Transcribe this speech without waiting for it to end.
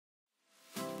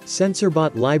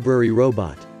Senserbot Library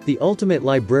Robot, the ultimate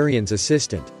librarian's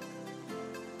assistant.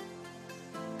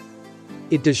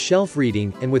 It does shelf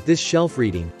reading, and with this shelf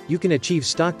reading, you can achieve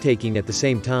stock taking at the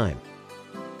same time.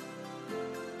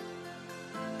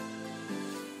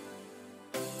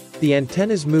 The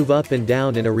antennas move up and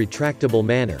down in a retractable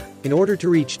manner, in order to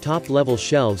reach top-level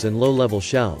shelves and low-level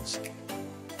shelves.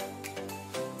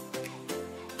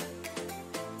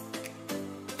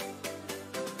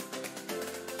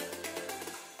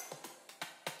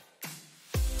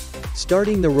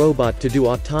 Starting the robot to do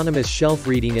autonomous shelf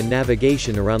reading and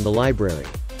navigation around the library.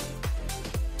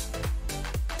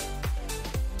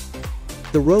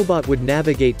 The robot would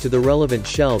navigate to the relevant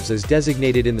shelves as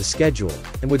designated in the schedule,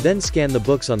 and would then scan the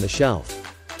books on the shelf.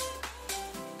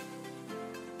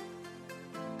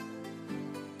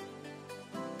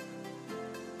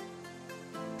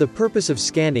 The purpose of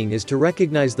scanning is to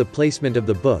recognize the placement of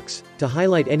the books, to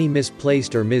highlight any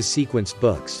misplaced or mis-sequenced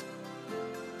books.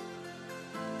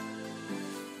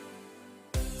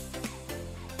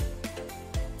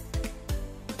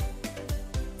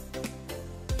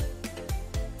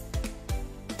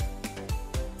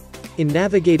 In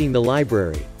navigating the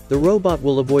library, the robot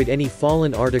will avoid any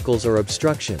fallen articles or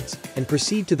obstructions, and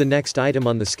proceed to the next item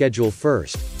on the schedule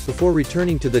first, before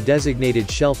returning to the designated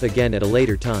shelf again at a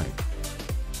later time.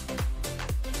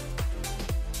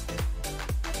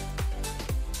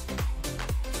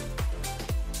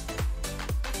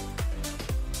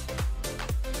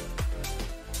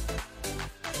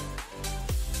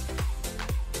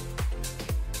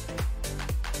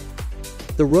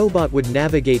 The robot would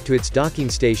navigate to its docking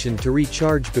station to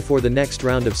recharge before the next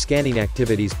round of scanning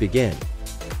activities begin.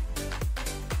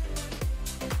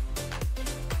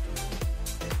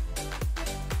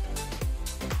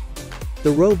 The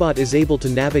robot is able to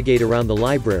navigate around the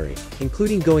library,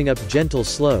 including going up gentle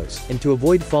slopes, and to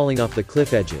avoid falling off the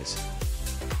cliff edges.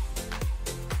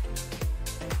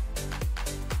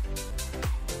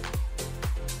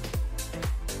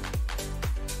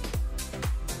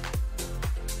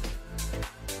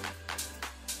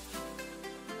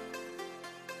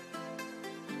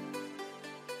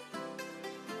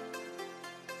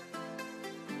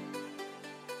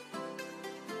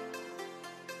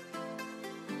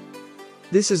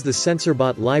 This is the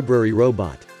Senserbot Library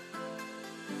Robot.